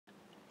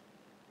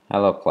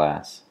Hello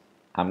class.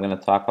 I'm going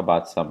to talk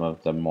about some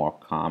of the more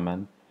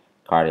common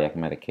cardiac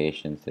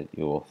medications that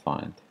you will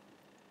find.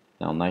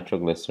 Now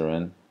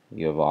nitroglycerin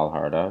you have all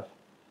heard of.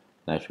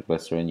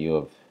 Nitroglycerin you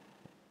have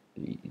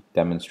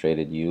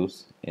demonstrated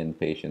use in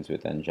patients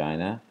with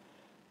angina,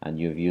 and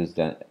you've used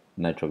that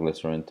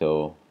nitroglycerin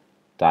to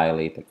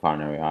dilate the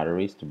coronary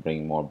arteries to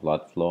bring more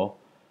blood flow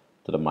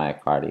to the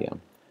myocardium.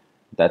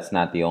 That's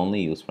not the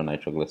only use for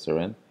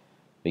nitroglycerin,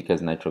 because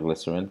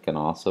nitroglycerin can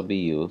also be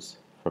used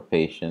for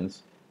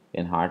patients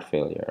in heart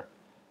failure.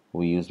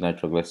 We use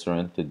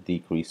nitroglycerin to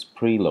decrease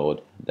preload,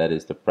 that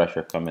is the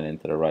pressure coming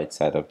into the right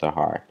side of the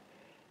heart.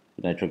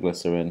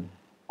 Nitroglycerin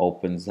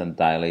opens and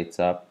dilates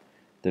up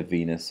the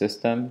venous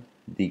system,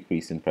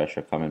 decreasing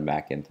pressure coming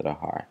back into the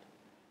heart.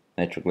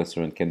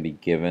 Nitroglycerin can be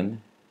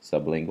given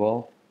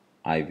sublingual,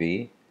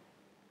 IV,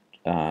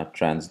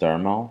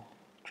 transdermal,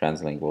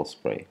 translingual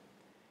spray.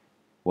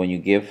 When you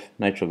give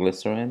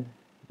nitroglycerin,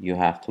 you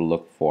have to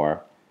look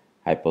for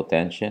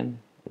hypotension,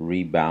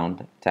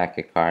 rebound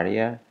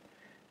tachycardia,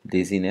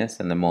 dizziness,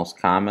 and the most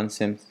common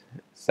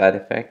side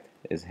effect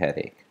is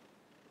headache.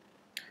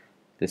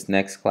 This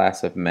next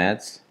class of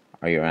meds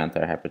are your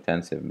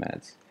antihypertensive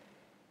meds.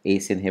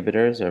 ACE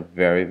inhibitors are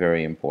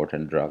very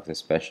important drugs,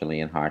 especially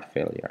in heart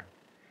failure.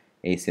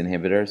 ACE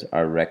inhibitors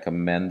are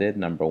recommended,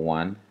 number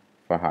one,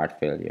 for heart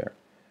failure.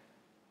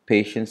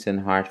 Patients in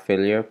heart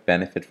failure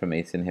benefit from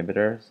ACE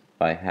inhibitors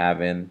by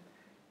having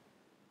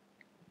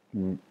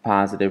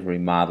positive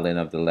remodeling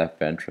of the left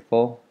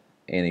ventricle,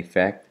 in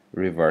effect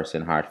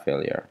reversing heart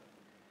failure.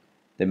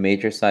 The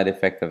major side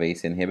effect of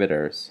ACE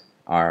inhibitors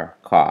are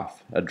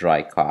cough, a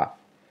dry cough.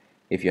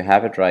 If you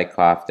have a dry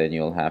cough, then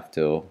you'll have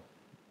to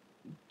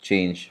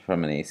change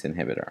from an ACE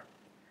inhibitor.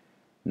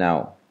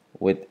 Now,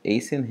 with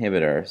ACE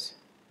inhibitors,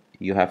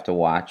 you have to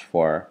watch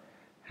for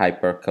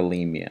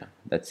hyperkalemia,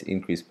 that's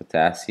increased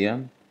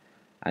potassium,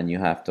 and you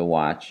have to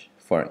watch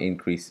for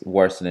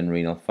worsening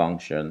renal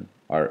function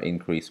or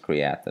increased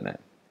creatinine.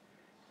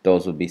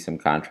 Those would be some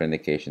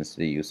contraindications to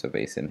the use of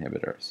ACE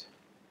inhibitors.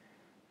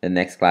 The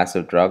next class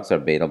of drugs are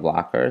beta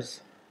blockers.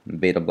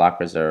 Beta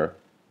blockers are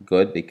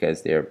good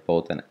because they're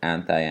both an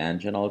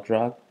anti-anginal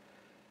drug.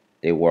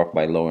 They work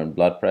by lowering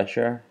blood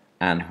pressure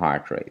and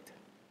heart rate.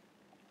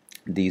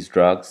 These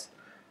drugs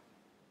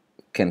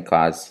can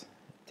cause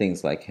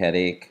things like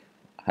headache,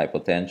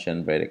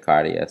 hypotension,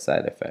 bradycardia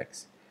side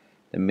effects.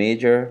 The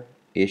major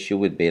issue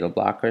with beta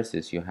blockers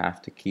is you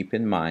have to keep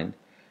in mind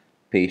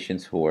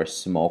patients who are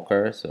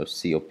smokers or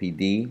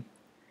COPD,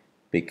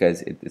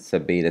 because it's a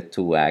beta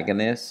 2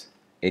 agonist.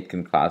 It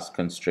can cause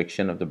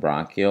constriction of the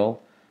bronchiole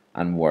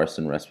and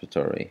worsen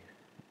respiratory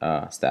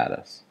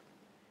status.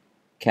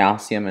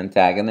 Calcium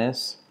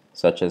antagonists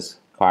such as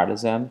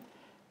cardizem,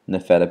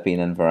 nifedipine,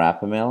 and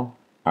verapamil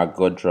are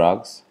good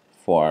drugs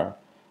for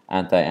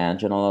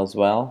anti-anginal as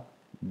well.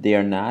 They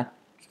are not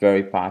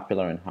very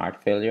popular in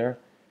heart failure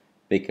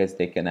because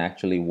they can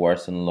actually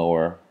worsen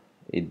lower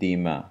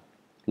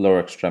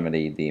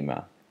extremity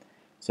edema.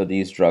 So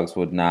these drugs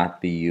would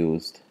not be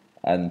used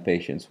in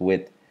patients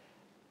with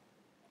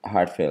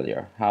heart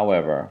failure.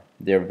 However,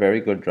 they're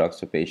very good drugs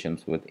for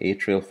patients with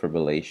atrial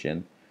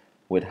fibrillation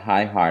with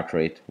high heart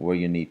rate where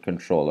you need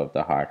control of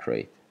the heart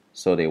rate.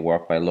 So they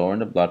work by lowering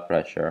the blood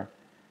pressure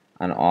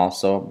and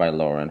also by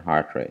lowering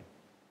heart rate.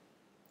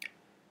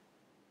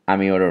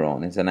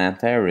 Amiodarone is an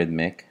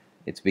antiarrhythmic.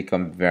 It's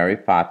become very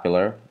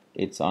popular.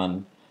 It's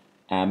on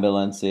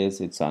ambulances,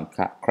 it's on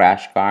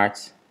crash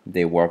carts.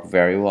 They work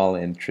very well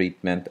in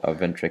treatment of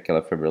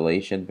ventricular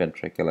fibrillation,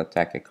 ventricular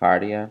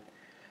tachycardia,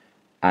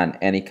 and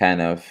any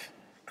kind of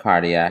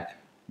cardiac.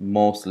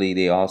 Mostly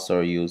they also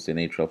are used in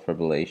atrial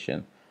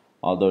fibrillation,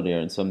 although there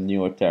are some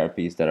newer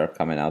therapies that are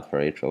coming out for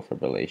atrial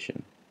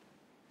fibrillation.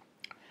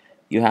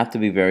 You have to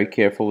be very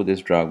careful with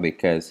this drug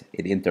because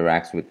it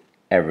interacts with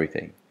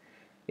everything.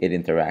 It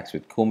interacts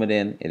with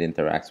Coumadin, it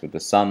interacts with the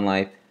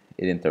sunlight,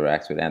 it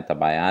interacts with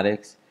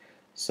antibiotics.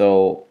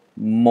 So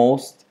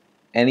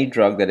any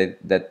drug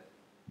that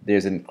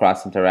there's a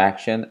cross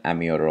interaction,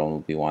 amiodarone will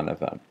be one of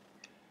them.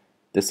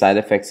 The side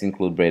effects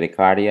include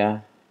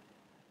bradycardia,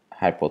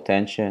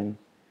 hypotension,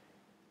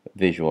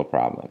 visual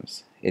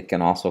problems. It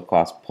can also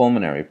cause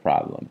pulmonary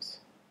problems,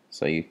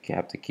 so you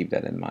have to keep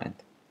that in mind.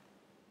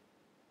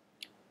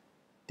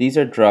 These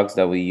are drugs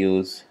that we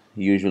use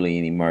usually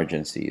in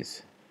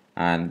emergencies,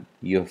 and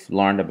you've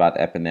learned about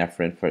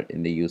epinephrine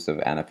in the use of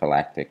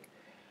anaphylactic.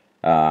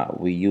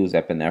 We use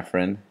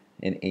epinephrine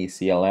in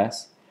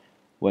ACLS.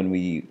 When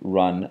we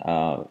run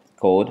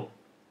code,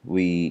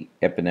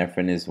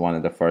 epinephrine is one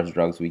of the first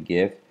drugs we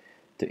give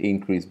to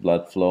increase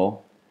blood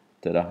flow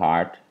to the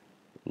heart,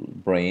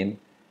 brain,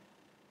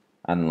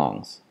 and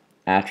lungs.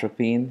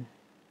 Atropine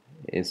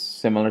is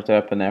similar to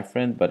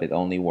epinephrine, but it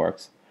only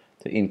works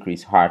to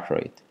increase heart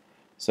rate.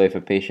 So if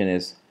a patient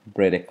have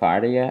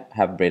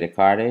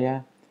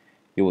bradycardia,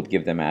 you would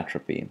give them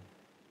atropine.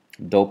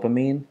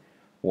 Dopamine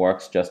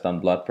works just on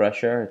blood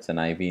pressure. It's an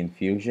IV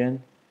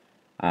infusion,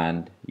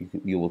 and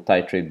you will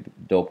titrate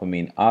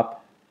dopamine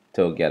up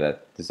to get a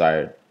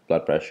desired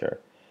blood pressure.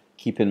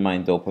 Keep in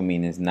mind,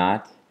 dopamine is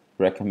not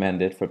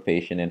recommend it for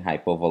patient in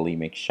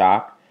hypovolemic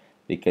shock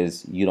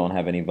because you don't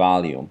have any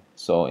volume.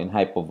 So in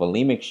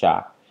hypovolemic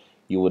shock,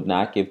 you would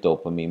not give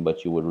dopamine,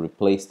 but you would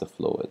replace the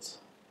fluids.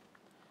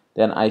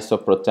 Then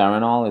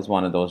isoproterenol is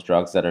one of those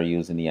drugs that are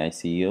used in the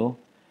ICU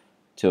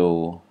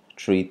to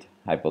treat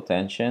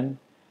hypotension.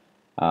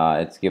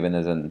 It's given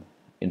as an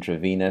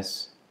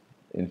intravenous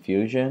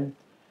infusion.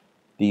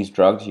 These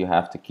drugs, you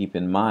have to keep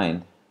in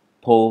mind,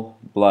 pull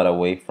blood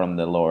away from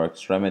the lower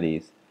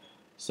extremities.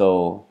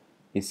 So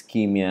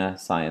ischemia,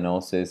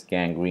 cyanosis,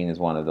 gangrene is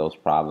one of those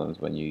problems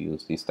when you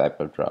use these type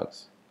of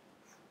drugs.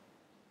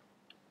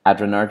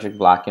 Adrenergic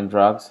blocking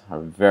drugs are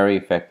very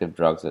effective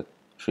drugs at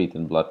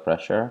treating blood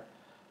pressure.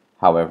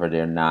 However,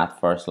 they're not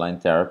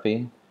first-line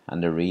therapy,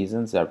 and the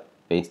reasons are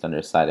based on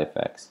their side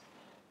effects.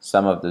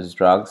 Some of these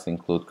drugs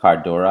include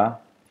Cardura,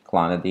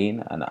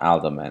 Clonidine, and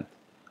Aldament.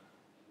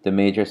 The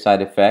major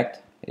side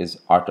effect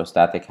is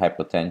orthostatic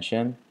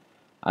hypotension,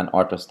 and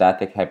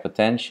orthostatic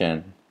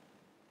hypotension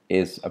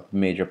is a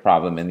major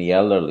problem in the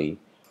elderly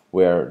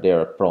where they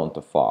are prone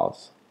to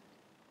falls.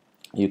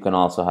 You can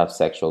also have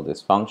sexual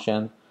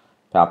dysfunction,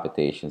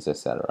 palpitations,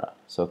 etc.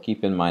 So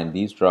keep in mind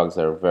these drugs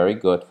are very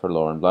good for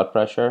lowering blood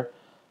pressure,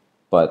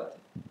 but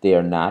they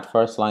are not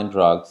first-line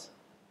drugs,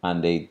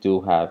 and they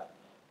do have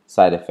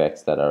side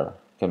effects that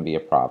can be a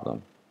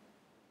problem.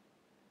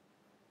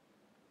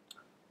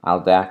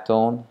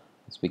 Aldactone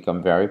has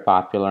become very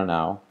popular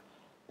now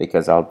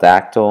because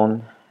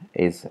aldactone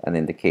is an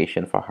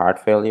indication for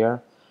heart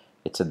failure.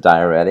 It's a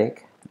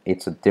diuretic.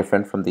 It's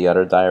different from the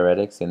other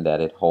diuretics in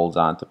that it holds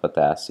on to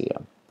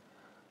potassium.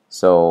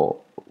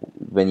 So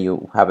when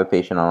you have a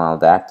patient on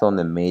aldactone,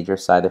 the major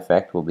side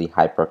effect will be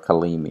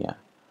hyperkalemia.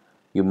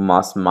 You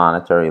must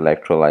monitor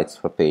electrolytes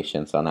for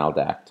patients on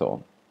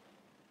aldactone.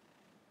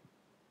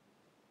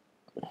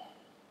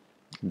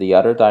 The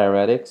other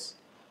diuretics,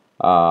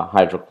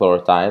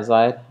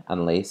 hydrochlorothiazide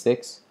and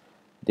Lasix,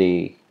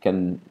 they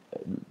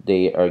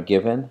are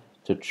given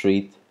to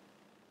treat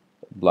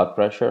blood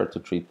pressure or to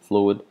treat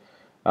fluid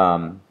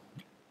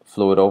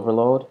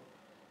overload.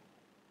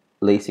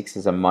 Lasix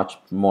is a much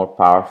more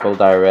powerful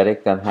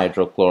diuretic than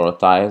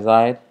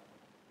hydrochlorothiazide,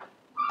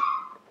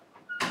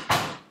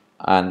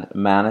 and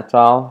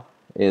mannitol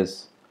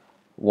is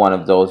one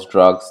of those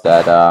drugs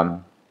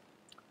that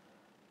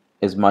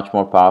is much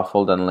more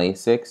powerful than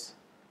Lasix.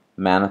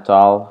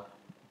 Mannitol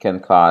can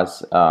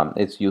cause,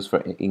 it's used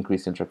for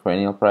increased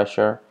intracranial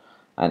pressure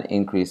and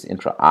increased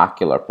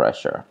intraocular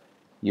pressure.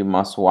 You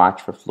must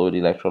watch for fluid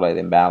electrolyte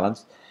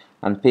imbalance,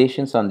 and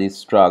patients on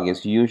this drug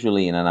is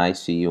usually in an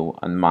ICU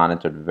and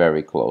monitored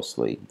very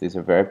closely. These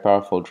are very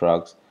powerful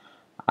drugs,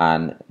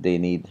 and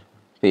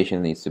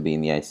patient needs to be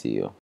in the ICU.